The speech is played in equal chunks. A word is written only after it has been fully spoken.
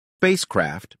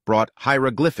Spacecraft brought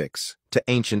hieroglyphics to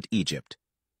ancient Egypt.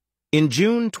 In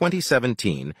June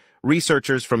 2017,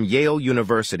 researchers from Yale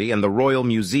University and the Royal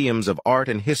Museums of Art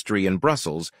and History in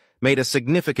Brussels made a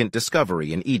significant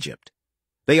discovery in Egypt.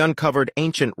 They uncovered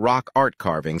ancient rock art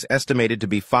carvings estimated to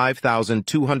be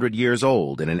 5,200 years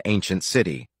old in an ancient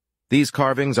city. These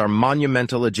carvings are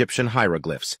monumental Egyptian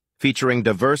hieroglyphs, featuring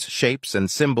diverse shapes and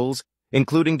symbols,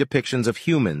 including depictions of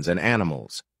humans and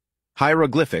animals.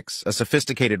 Hieroglyphics, a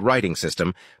sophisticated writing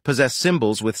system, possess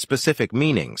symbols with specific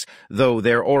meanings, though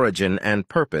their origin and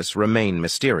purpose remain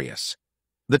mysterious.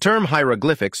 The term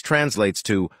hieroglyphics translates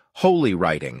to holy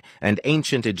writing, and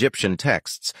ancient Egyptian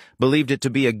texts believed it to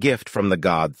be a gift from the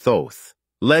god Thoth.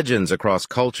 Legends across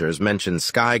cultures mention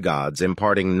sky gods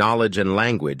imparting knowledge and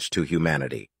language to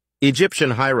humanity.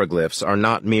 Egyptian hieroglyphs are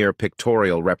not mere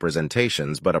pictorial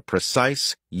representations, but a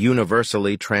precise,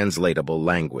 universally translatable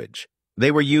language. They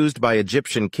were used by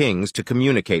Egyptian kings to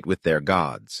communicate with their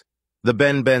gods. The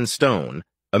Ben stone,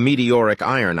 a meteoric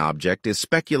iron object, is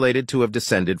speculated to have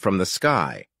descended from the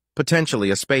sky, potentially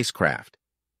a spacecraft.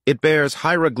 It bears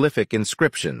hieroglyphic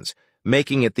inscriptions,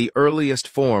 making it the earliest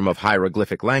form of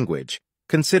hieroglyphic language,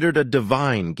 considered a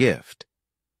divine gift.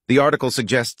 The article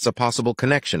suggests a possible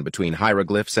connection between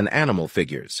hieroglyphs and animal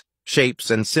figures, shapes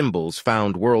and symbols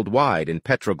found worldwide in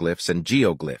petroglyphs and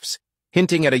geoglyphs,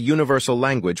 hinting at a universal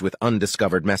language with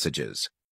undiscovered messages.